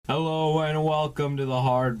Hello and welcome to the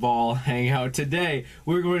Hardball Hangout. Today,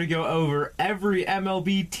 we're going to go over every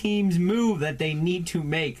MLB team's move that they need to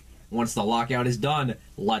make. Once the lockout is done,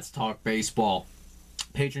 let's talk baseball.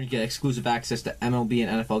 Patrons get exclusive access to MLB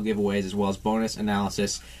and NFL giveaways as well as bonus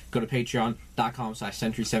analysis. Go to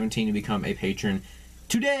patreon.com/century17 to become a patron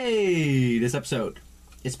today. This episode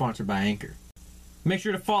is sponsored by Anchor. Make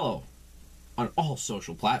sure to follow on all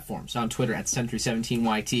social platforms. On Twitter at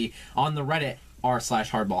century17YT, on the Reddit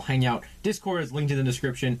r/hardball hangout. Discord is linked in the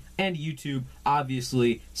description, and YouTube,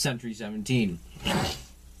 obviously, Century17.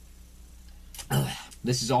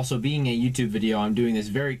 This is also being a YouTube video. I'm doing this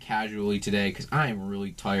very casually today because I am really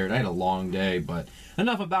tired. I had a long day, but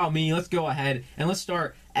enough about me. Let's go ahead and let's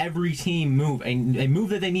start every team move, a move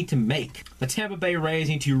that they need to make. The Tampa Bay Rays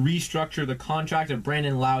need to restructure the contract of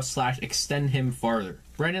Brandon Lowe / extend him farther.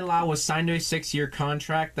 Brandon Lowe was signed to a 6-year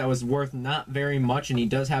contract that was worth not very much, and he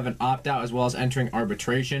does have an opt-out as well as entering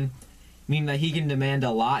arbitration, meaning that he can demand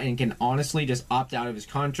a lot and can honestly just opt out of his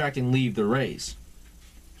contract and leave the Rays.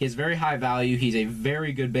 He has very high value. He's a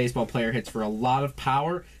very good baseball player, hits for a lot of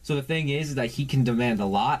power. So the thing is that he can demand a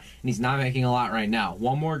lot, and he's not making a lot right now.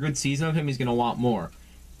 One more good season of him, he's going to want more.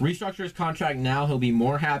 Restructure his contract now. He'll be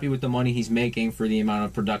more happy with the money he's making for the amount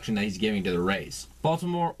of production that he's giving to the Rays.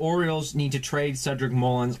 Baltimore Orioles need to trade Cedric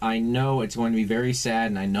Mullins. I know it's going to be very sad,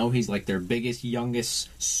 and I know he's like their biggest, youngest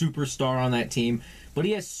superstar on that team, but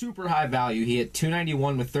he has super high value. He hit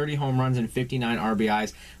 .291 with 30 home runs and 59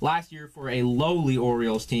 RBIs last year for a lowly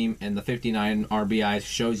Orioles team, and the 59 RBIs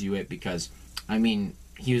shows you it because, I mean,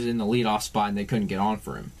 he was in the leadoff spot and they couldn't get on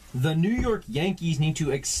for him. The New York Yankees need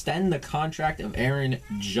to extend the contract of Aaron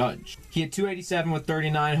Judge. He had .287 with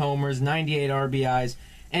 39 homers, 98 RBIs,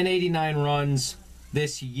 and 89 runs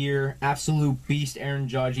this year. Absolute beast, Aaron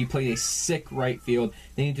Judge. He played a sick right field.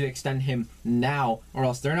 They need to extend him now, or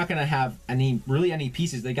else they're not going to have any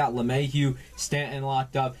pieces. They got LeMahieu, Stanton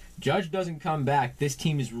locked up. Judge doesn't come back. This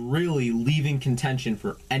team is really leaving contention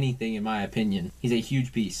for anything, in my opinion. He's a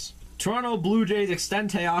huge piece. Toronto Blue Jays extend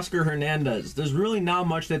Teoscar Hernandez. There's really not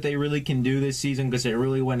much that they really can do this season because they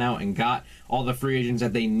really went out and got all the free agents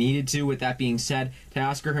that they needed to. With that being said,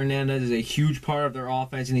 Teoscar Hernandez is a huge part of their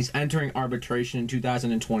offense, and he's entering arbitration in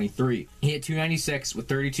 2023. He hit .296 with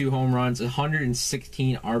 32 home runs,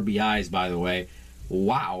 116 RBIs, by the way.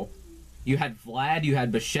 Wow. You had Vlad, you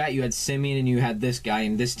had Bichette, you had Simeon, and you had this guy,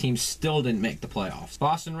 and this team still didn't make the playoffs.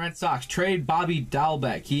 Boston Red Sox trade Bobby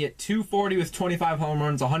Dalbec. He hit .240 with 25 home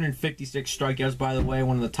runs, 156 strikeouts, by the way,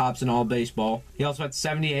 one of the tops in all baseball. He also had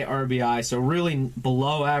 78 RBI, so really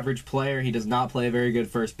below average player. He does not play a very good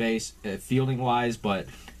first base, fielding-wise, but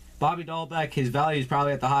Bobby Dalbec, his value is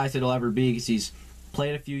probably at the highest it'll ever be because he's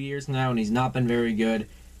played a few years now, and he's not been very good.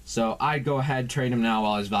 So I'd go ahead, trade him now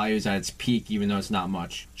while his value is at its peak, even though it's not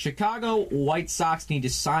much. Chicago White Sox need to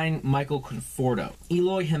sign Michael Conforto.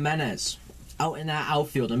 Eloy Jimenez out in that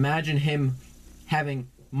outfield. Imagine him having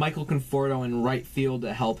Michael Conforto in right field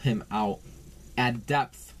to help him out. Add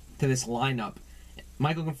depth to this lineup.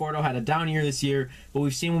 Michael Conforto had a down year this year, but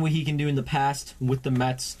we've seen what he can do in the past with the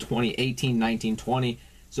Mets 2018, 19, 20.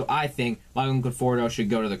 So I think Michael Conforto should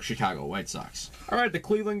go to the Chicago White Sox. All right, the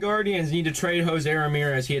Cleveland Guardians need to trade Jose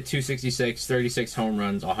Ramirez. He had .266, 36 home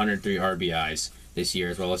runs, 103 RBIs this year,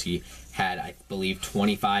 as well as he had, I believe,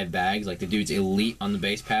 25 bags. Like, the dude's elite on the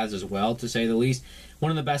base paths as well, to say the least.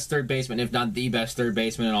 One of the best third basemen, if not the best third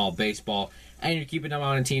baseman in all baseball. And you're keeping him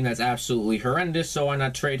on a team that's absolutely horrendous, so why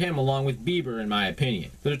not trade him along with Bieber, in my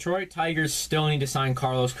opinion? The Detroit Tigers still need to sign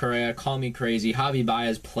Carlos Correa. Call me crazy. Javi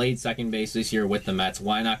Baez played second base this year with the Mets.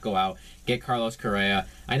 Why not go out, get Carlos Correa?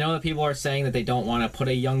 I know that people are saying that they don't want to put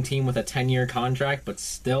a young team with a 10-year contract, but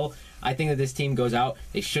still, I think that this team goes out.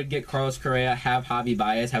 They should get Carlos Correa, have Javi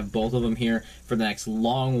Baez, have both of them here for the next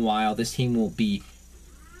long while. This team will be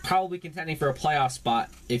probably contending for a playoff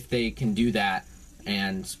spot if they can do that,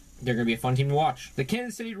 and they're going to be a fun team to watch. The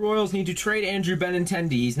Kansas City Royals need to trade Andrew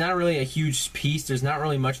Benintendi. He's not really a huge piece. There's not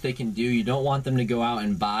really much they can do. You don't want them to go out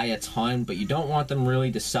and buy a ton, but you don't want them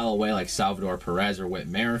really to sell away like Salvador Perez or Whit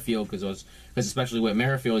Merrifield, because especially Whit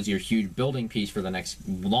Merrifield is your huge building piece for the next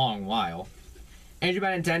long while. Andrew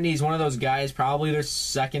Benintendi is one of those guys, probably their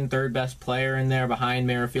second, third best player in there behind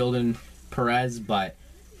Merrifield and Perez, but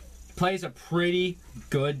plays a pretty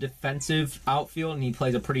good defensive outfield, and he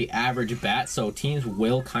plays a pretty average bat, so teams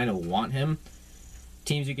will kind of want him.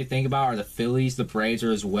 Teams you could think about are the Phillies, the Braves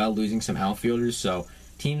are as well losing some outfielders, so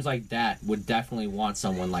teams like that would definitely want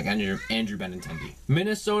someone like Andrew Benintendi.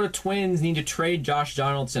 Minnesota Twins need to trade Josh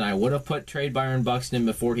Donaldson. I would have put trade Byron Buxton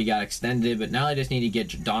before he got extended, but now they just need to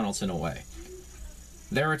get Donaldson away.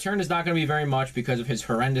 Their return is not going to be very much because of his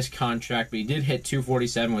horrendous contract, but he did hit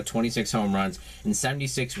 247 with 26 home runs and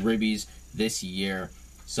 76 ribbies this year.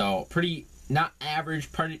 So pretty, not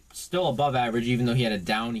average, pretty, still above average, even though he had a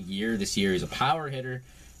down year this year. He's a power hitter,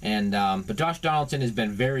 and but Josh Donaldson has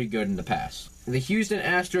been very good in the past. The Houston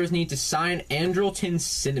Astros need to sign Andrelton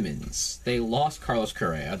Simmons. They lost Carlos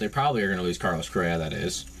Correa. They probably are going to lose Carlos Correa, that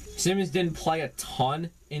is. Simmons didn't play a ton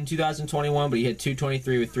in 2021, but he hit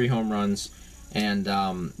 223 with 3 home runs. And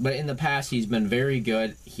but in the past, he's been very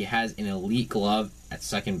good. He has an elite glove at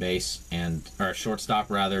second base, or shortstop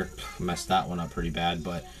rather. Messed that one up pretty bad.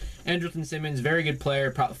 But Andrelton Simmons, very good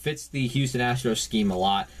player, fits the Houston Astros scheme a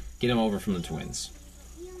lot. Get him over from the Twins.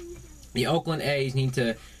 The Oakland A's need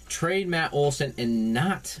to trade Matt Olson and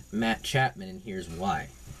not Matt Chapman, and here's why.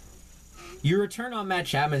 Your return on Matt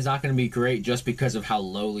Chapman is not going to be great just because of how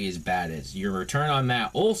lowly his bat is. Your return on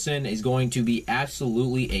Matt Olson is going to be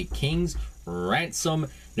absolutely a king's ransom,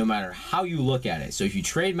 no matter how you look at it. So if you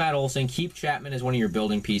trade Matt Olson, keep Chapman as one of your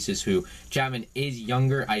building pieces, who Chapman is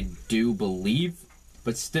younger, I do believe,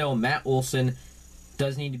 but still, Matt Olson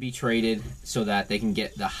does need to be traded so that they can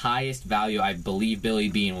get the highest value. I believe Billy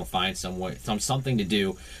Beane will find something to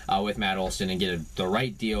do with Matt Olson and get the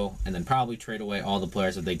right deal, and then probably trade away all the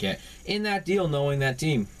players that they get in that deal, knowing that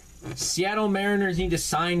team. Seattle Mariners need to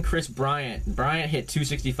sign Chris Bryant. Bryant hit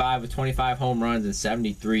 265 with 25 home runs and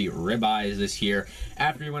 73 ribeyes this year.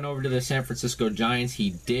 After he went over to the San Francisco Giants,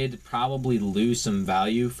 he did probably lose some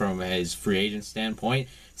value from his free agent standpoint.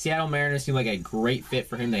 Seattle Mariners seem like a great fit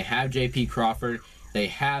for him. They have J.P. Crawford. They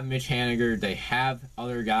have Mitch Haniger. They have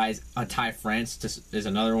other guys. Ty France is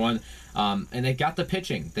another one. And they got the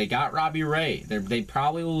pitching. They got Robbie Ray. They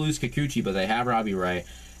probably will lose Kikuchi, but they have Robbie Ray.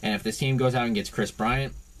 And if this team goes out and gets Chris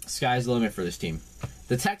Bryant, sky's the limit for this team.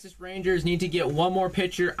 The Texas Rangers need to get one more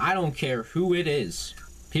pitcher. I don't care who it is.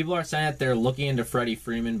 People are saying that they're looking into Freddie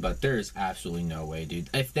Freeman, but there's absolutely no way, dude.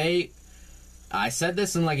 I said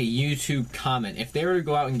this in like a YouTube comment. If they were to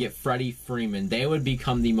go out and get Freddie Freeman, they would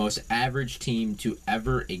become the most average team to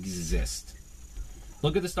ever exist.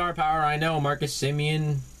 Look at the star power. I know Marcus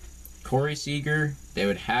Semien, Corey Seager. They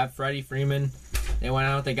would have Freddie Freeman. They went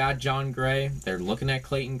out, they got John Gray. They're looking at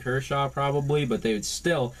Clayton Kershaw probably, but they would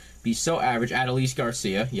still be so average. Adolis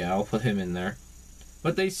Garcia, yeah, I'll put him in there.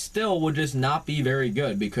 But they still would just not be very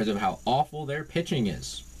good because of how awful their pitching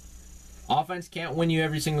is. Offense can't win you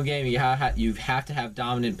every single game. You have to have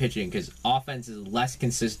dominant pitching because offense is less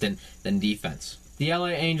consistent than defense. The LA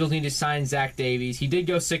Angels need to sign Zach Davies. He did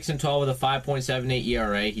go 6-12 with a 5.78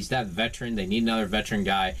 ERA. He's that veteran. They need another veteran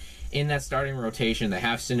guy in that starting rotation. They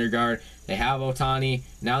have Syndergaard. They have Ohtani.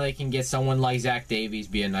 Now they can get someone like Zach Davies,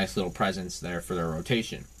 be a nice little presence there for their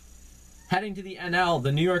rotation. Heading to the NL,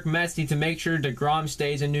 the New York Mets need to make sure DeGrom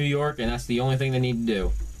stays in New York, and that's the only thing they need to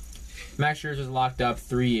do. Max Scherzer's locked up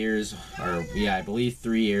 3 years, I believe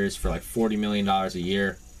 3 years for like $40 million a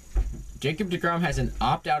year. Jacob DeGrom has an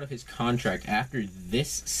opt-out of his contract after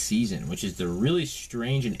this season, which is the really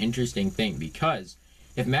strange and interesting thing, because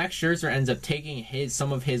if Max Scherzer ends up taking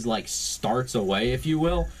some of his like starts away, if you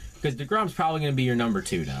will, because DeGrom's probably going to be your number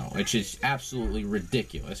 2 now, which is absolutely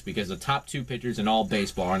ridiculous because the top 2 pitchers in all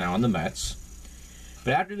baseball are now on the Mets.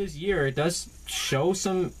 But after this year, it does show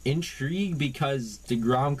some intrigue because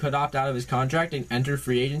DeGrom could opt out of his contract and enter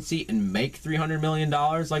free agency and make $300 million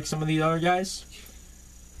like some of these other guys.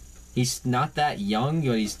 He's not that young,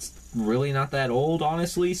 but he's really not that old,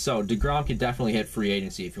 honestly, so DeGrom could definitely hit free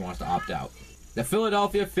agency if he wants to opt out. The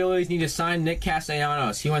Philadelphia Phillies need to sign Nick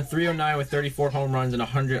Castellanos. He went 309 with 34 home runs and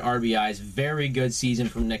 100 RBIs. Very good season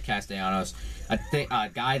from Nick Castellanos. A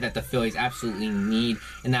guy that the Phillies absolutely need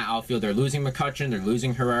in that outfield. They're losing McCutchen. They're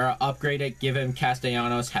losing Herrera. Upgrade it. Give him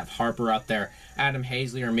Castellanos. Have Harper out there. Adam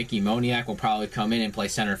Hazley or Mickey Moniak will probably come in and play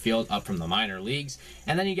center field up from the minor leagues.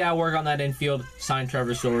 And then you got to work on that infield. Sign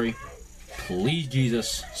Trevor Story. Please,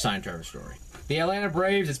 Jesus, sign Trevor Story. The Atlanta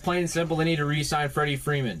Braves, it's plain and simple, they need to re-sign Freddie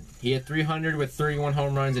Freeman. He hit 300 with 31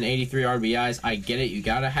 home runs and 83 RBIs. I get it. You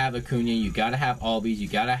got to have Acuna. You got to have Albies. You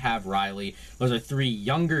got to have Riley. Those are 3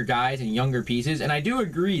 younger guys and younger pieces. And I do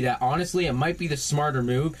agree that, honestly, it might be the smarter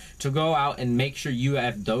move to go out and make sure you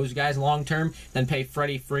have those guys long-term than pay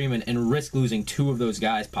Freddie Freeman and risk losing 2 of those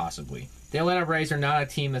guys, possibly. The Atlanta Braves are not a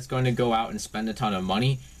team that's going to go out and spend a ton of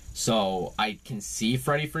money. So I can see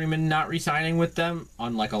Freddie Freeman not re-signing with them,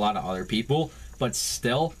 unlike a lot of other people. But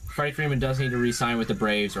still, Freddie Freeman does need to re-sign with the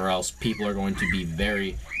Braves, or else people are going to be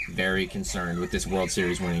very, very concerned with this World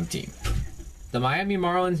Series winning team. The Miami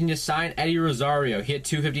Marlins need to sign Eddie Rosario. He hit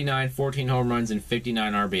 259, 14 home runs, and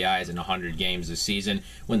 59 RBIs in 100 games this season.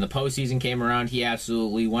 When the postseason came around, he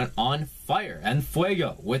absolutely went on fire and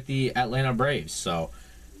fuego with the Atlanta Braves. So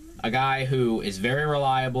A guy who is very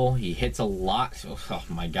reliable. He hits a lot. Oh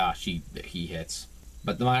my gosh, he hits.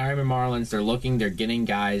 But the Miami Marlins, they're getting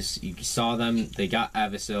guys. You saw them. They got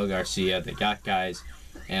Avisail Garcia. They got guys.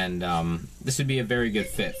 And this would be a very good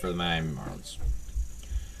fit for the Miami Marlins.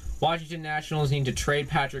 Washington Nationals need to trade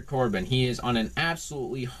Patrick Corbin. He is on an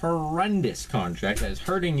absolutely horrendous contract that is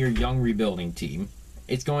hurting your young rebuilding team.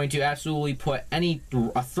 It's going to absolutely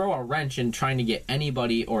throw a wrench in trying to get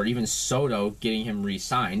anybody, or even Soto, getting him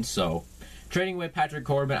re-signed. So, trading away Patrick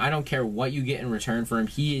Corbin, I don't care what you get in return for him.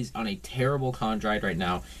 He is on a terrible contract right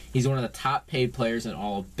now. He's one of the top paid players in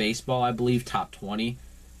all of baseball, I believe, top 20.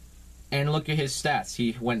 And look at his stats.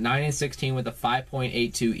 He went 9-16 with a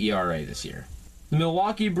 5.82 ERA this year. The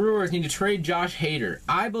Milwaukee Brewers need to trade Josh Hader.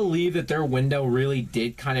 I believe that their window really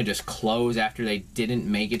did kind of just close after they didn't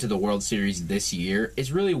make it to the World Series this year.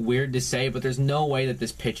 It's really weird to say, but there's no way that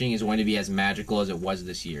this pitching is going to be as magical as it was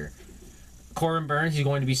this year. Corbin Burns, he's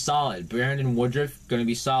going to be solid. Brandon Woodruff, going to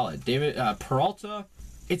be solid. David Peralta,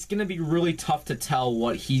 it's going to be really tough to tell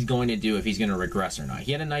what he's going to do, if he's going to regress or not.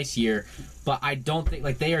 He had a nice year, but I don't think,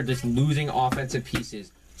 they are just losing offensive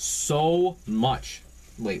pieces so much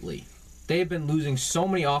lately. They've been losing so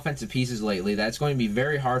many offensive pieces lately that it's going to be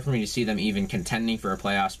very hard for me to see them even contending for a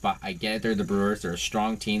playoff spot. I get it, they're the Brewers. They're a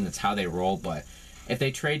strong team. That's how they roll. But if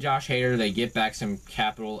they trade Josh Hader, they get back some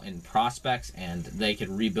capital and prospects, and they could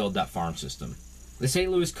rebuild that farm system. The St.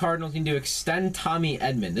 Louis Cardinals need to extend Tommy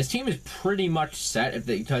Edman. This team is pretty much set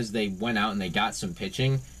because they went out and they got some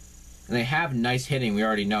pitching. And they have nice hitting. We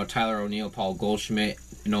already know Tyler O'Neill, Paul Goldschmidt,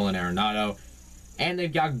 Nolan Arenado. And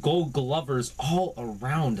they've got Gold Glovers all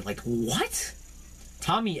around. What?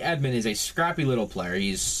 Tommy Edman is a scrappy little player.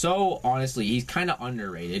 He's kind of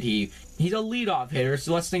underrated. He's a leadoff hitter,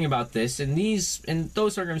 so let's think about this. In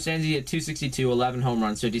those circumstances, he had 262, 11 home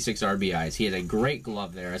runs, 56 RBIs. He has a great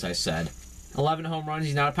glove there, as I said. 11 home runs,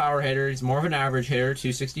 he's not a power hitter. He's more of an average hitter,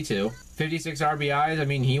 262. 56 RBIs, I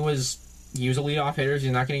mean, he was a leadoff hitter, so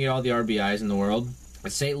he's not going to get all the RBIs in the world.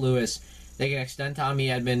 At St. Louis, they can extend Tommy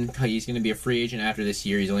Edman. He's going to be a free agent after this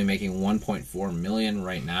year. He's only making $1.4 million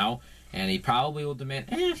right now, and he probably will demand.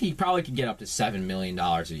 He probably could get up to $7 million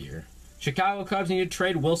a year. Chicago Cubs need to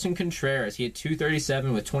trade Wilson Contreras. He had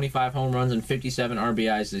 237 with 25 home runs and 57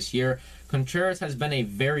 RBIs this year. Contreras has been a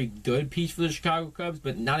very good piece for the Chicago Cubs,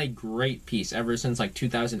 but not a great piece. Ever since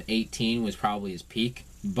 2018 was probably his peak.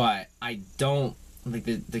 But I don't.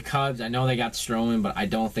 The Cubs, I know they got Stroman, but I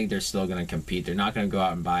don't think they're still going to compete. They're not going to go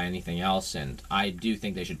out and buy anything else, and I do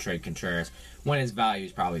think they should trade Contreras when his value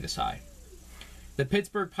is probably this high. The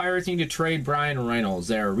Pittsburgh Pirates need to trade Brian Reynolds.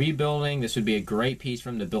 They're rebuilding. This would be a great piece for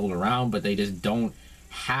them to build around, but they just don't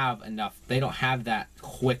have enough. They don't have that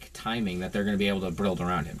quick timing that they're going to be able to build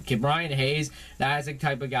around him. Brian Hayes, that is the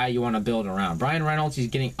type of guy you want to build around. Brian Reynolds, he's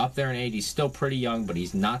getting up there in age. He's still pretty young, but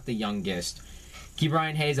he's not the youngest.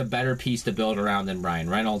 Brian Hayes a better piece to build around than Brian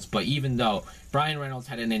Reynolds, but even though Brian Reynolds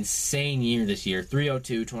had an insane year this year,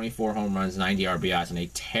 302, 24 home runs, 90 RBIs, on a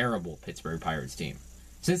terrible Pittsburgh Pirates team.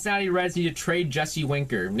 Cincinnati Reds need to trade Jesse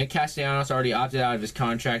Winker. Nick Castellanos already opted out of his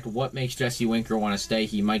contract. What makes Jesse Winker want to stay?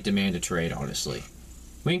 He might demand a trade, honestly.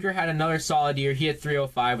 Winker had another solid year. He had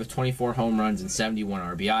 305 with 24 home runs and 71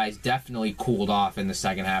 RBIs. Definitely cooled off in the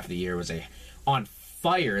second half of the year. Was on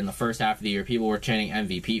fire in the first half of the year. People were chanting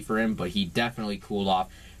MVP for him, but he definitely cooled off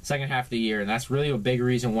second half of the year, and that's really a big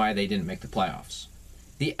reason why they didn't make the playoffs.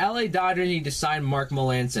 The LA Dodgers need to sign Mark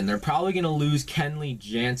Melancon. They're probably going to lose Kenley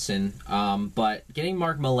Jansen, but getting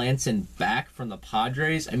Mark Melancon back from the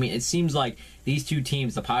Padres, I mean, it seems like these two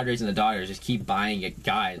teams, the Padres and the Dodgers, just keep buying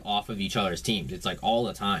guys off of each other's teams. It's all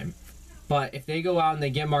the time. But if they go out and they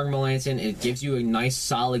get Mark Melancon, it gives you a nice,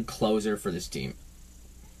 solid closer for this team.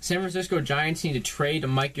 San Francisco Giants need to trade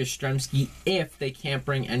Mike Yastrzemski if they can't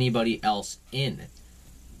bring anybody else in.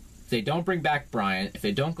 If they don't bring back Bryant, if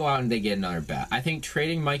they don't go out and they get another bat, I think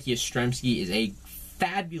trading Mike Yastrzemski is a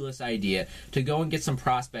fabulous idea to go and get some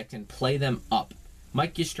prospects and play them up.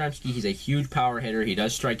 Mike Yastrzemski, he's a huge power hitter. He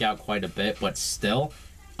does strike out quite a bit, but still,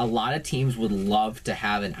 a lot of teams would love to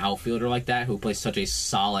have an outfielder like that who plays such a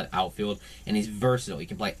solid outfield, and he's versatile. He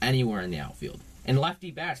can play anywhere in the outfield. And lefty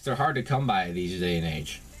bats, they're hard to come by these day and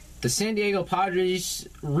age. The San Diego Padres,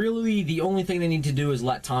 really the only thing they need to do is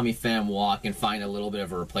let Tommy Pham walk and find a little bit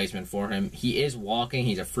of a replacement for him. He is walking.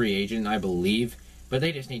 He's a free agent, I believe. But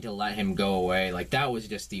they just need to let him go away. That was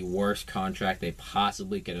just the worst contract they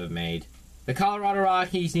possibly could have made. The Colorado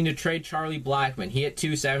Rockies need to trade Charlie Blackmon. He hit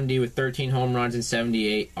 270 with 13 home runs and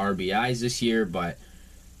 78 RBIs this year, but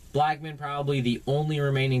Blackmon probably the only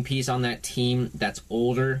remaining piece on that team that's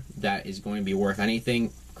older that is going to be worth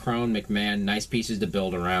anything. Crone, McMahon, nice pieces to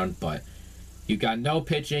build around, but You've got no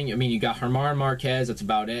pitching. I mean, you got Germán Marquez. That's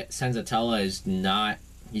about it. Senzatella is not.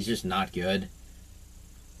 He's just not good.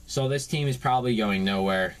 So this team is probably going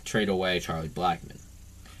nowhere. Trade away Charlie Blackmon.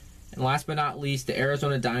 And last but not least, the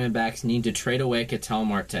Arizona Diamondbacks need to trade away Ketel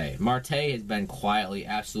Marte. Marte has been quietly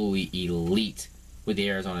absolutely elite with the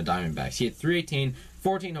Arizona Diamondbacks. He had 318,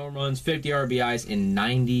 14 home runs, 50 RBIs in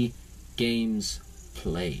 90 games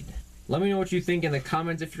played. Let me know what you think in the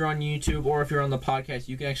comments if you're on YouTube, or if you're on the podcast.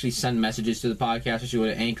 You can actually send messages to the podcast. Just go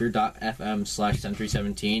to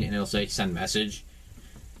anchor.fm/century17 and it'll say send message.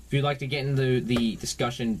 If you'd like to get into the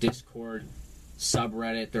discussion, Discord,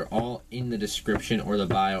 subreddit, they're all in the description or the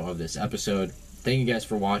bio of this episode. Thank you guys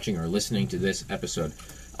for watching or listening to this episode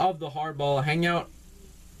of the Hardball Hangout.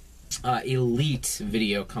 Elite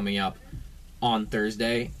video coming up on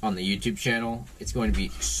Thursday on the YouTube channel. It's going to be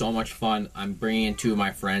so much fun. I'm bringing in 2 of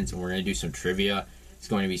my friends and we're going to do some trivia. It's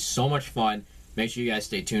going to be so much fun. Make sure you guys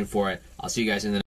stay tuned for it. I'll see you guys in the